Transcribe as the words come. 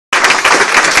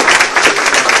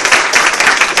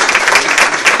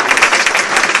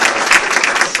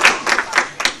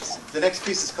next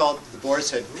piece is called the Boar's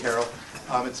Head Carol.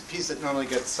 It's a piece that normally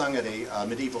gets sung at a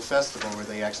medieval festival where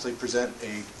they actually present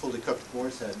a fully cooked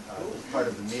boar's head as part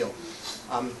of the meal.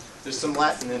 There's some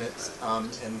Latin in it,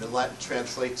 and the Latin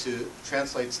translates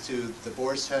to the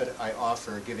boar's head I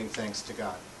offer, giving thanks to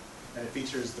God. And it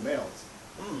features the males.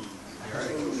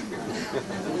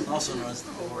 Also known as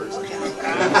the boar's head.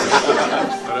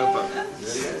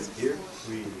 Here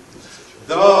we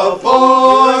The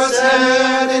boar's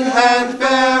head in hand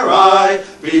bear I,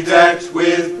 bedecked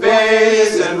with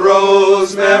bays and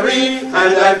rosemary, and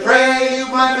I pray you,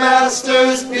 my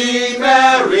masters, be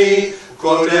merry.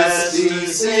 Quod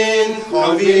estis in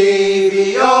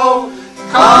convivio,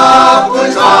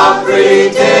 caput apri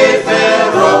de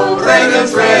ferro,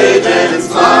 regens regens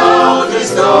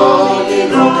laudis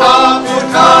Domino.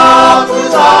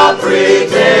 Caput apri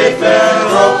de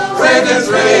ferro, regens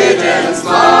regens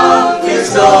laudis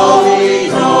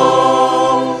Domino.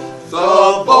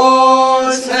 The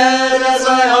boar's head, as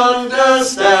I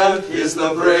understand, is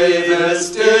the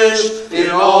bravest dish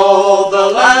in all the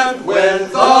land.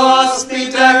 When thus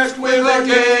bedecked with a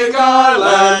gay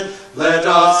garland, let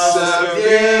us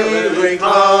severe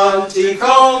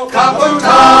cantico. Caput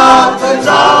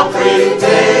apri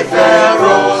de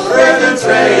ferro, regens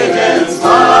regens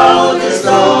laudis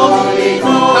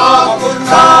Domino.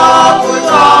 Caput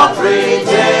apri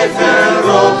de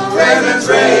ferro, regens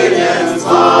regens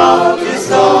laudis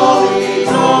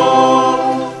Domino.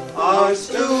 Our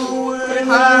steward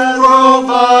hath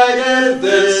provided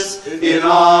this in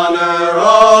honor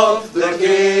of the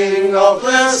King of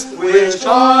bliss, which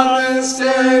on this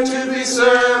day to be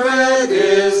served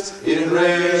is in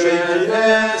reverencia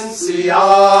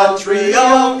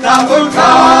trio. Caput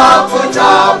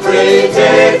apri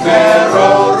de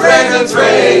ferro, regens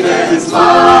regens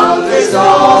laudis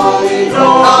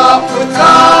Domino.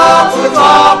 Caput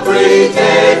apri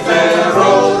de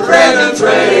ferro, regens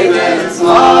regens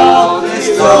laudis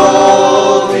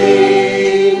Domino.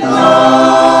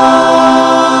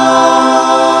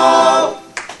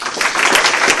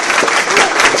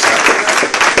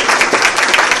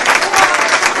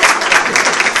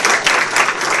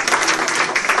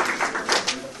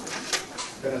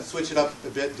 switch it up a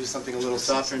bit, do something a little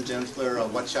softer and gentler.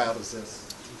 What child is this?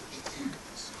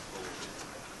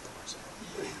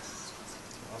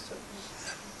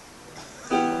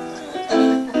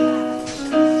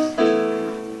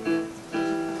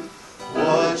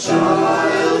 What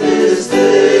child is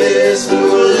this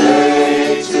who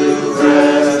lay to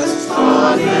rest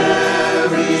on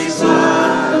Mary's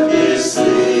lap is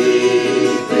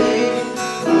sleeping,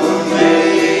 whom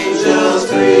angels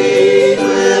greet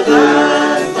with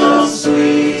anthems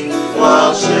sweet,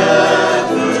 while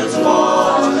shepherds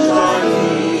watch on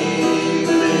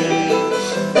evening?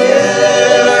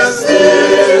 Yes,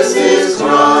 this is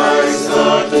Christ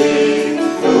the King,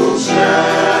 whom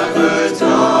shepherds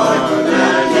guard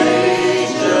and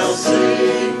angels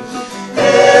sing.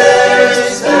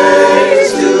 Haste,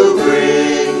 haste to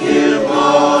bring him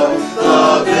on,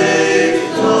 the babe,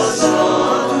 the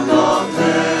Son of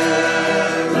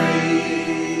Mary.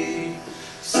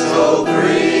 So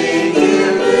bring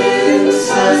him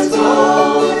incense,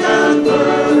 gold, and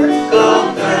myrrh, the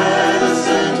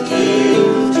peasant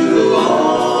King, to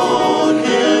own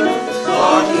him, the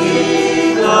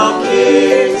King of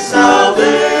kings,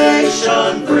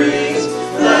 salvation brings.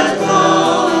 Let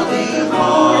loving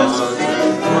hearts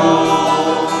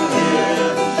enthrone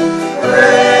him.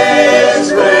 Praise,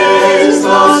 praise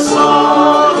the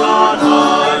Son on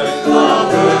high, the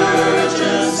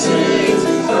Virgin sings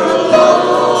her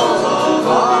lullaby.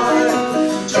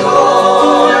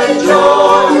 Joy,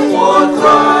 joy, for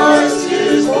Christ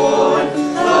is born,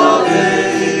 the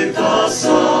babe, the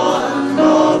Son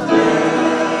of Mary.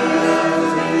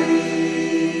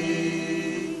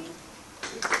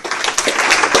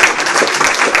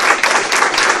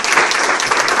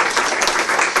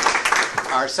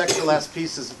 Our second to last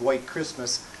piece is White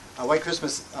Christmas. White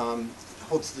Christmas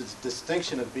holds the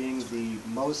distinction of being the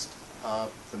most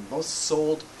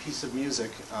sold piece of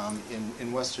music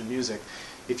in Western music.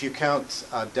 If you count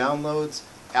downloads,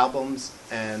 albums,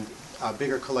 and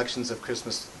bigger collections of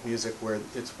Christmas music, where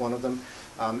it's one of them,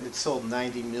 it sold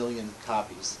 90 million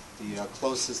copies. The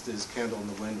closest is Candle in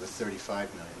the Wind with 35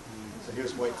 million. So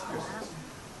here's White Christmas.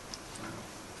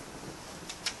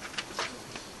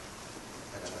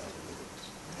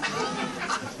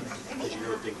 Did you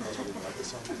know Bing Crosby loved this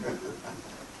song?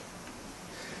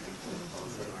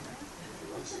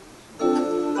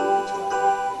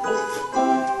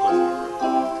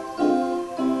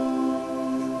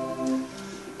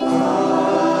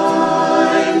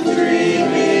 I'm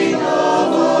dreaming of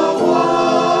a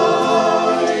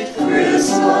white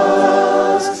Christmas.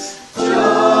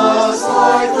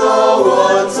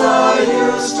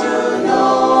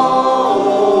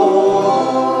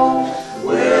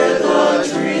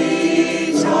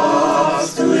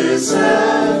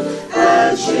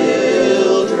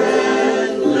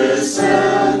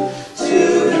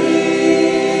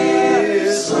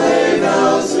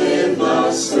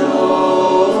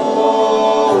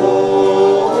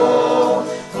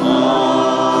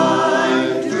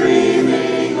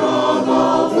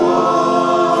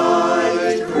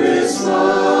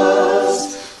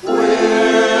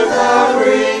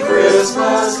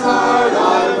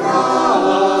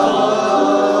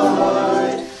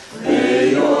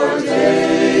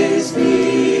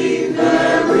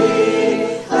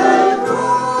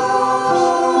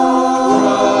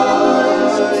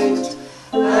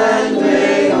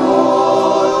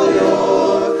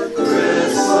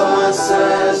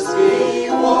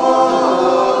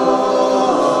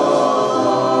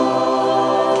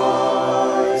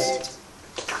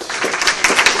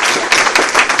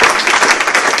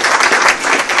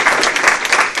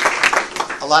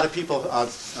 lot of people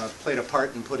played a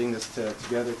part in putting this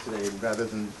together today, rather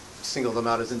than single them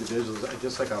out as individuals. I'd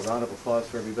just like a round of applause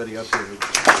for everybody up here.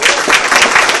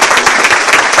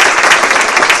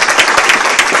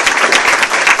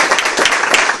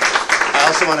 I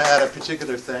also want to add a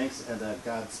particular thanks and a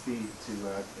Godspeed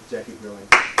to Jackie Grilling.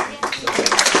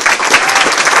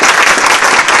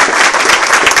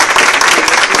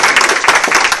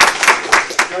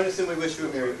 Join us and we wish you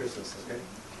a Merry Christmas, okay?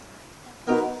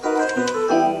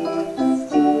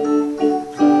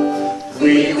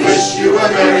 We wish you a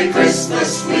Merry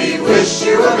Christmas, we wish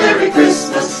you a Merry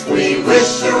Christmas, we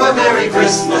wish you a Merry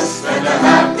Christmas and a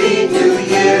Happy New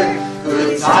Year.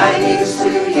 Good tidings to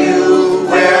you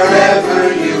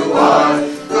wherever you are,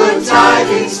 good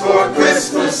tidings for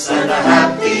Christmas and a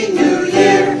Happy New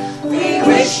Year. We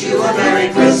wish you a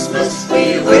Merry Christmas,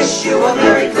 we wish you a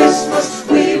Merry Christmas,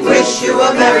 we wish you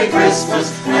a Merry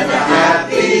Christmas and a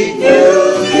Happy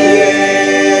New Year.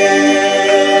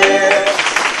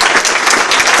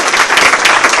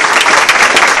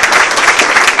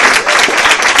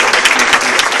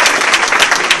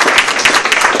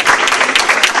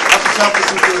 Help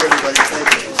us include everybody.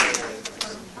 Thank you.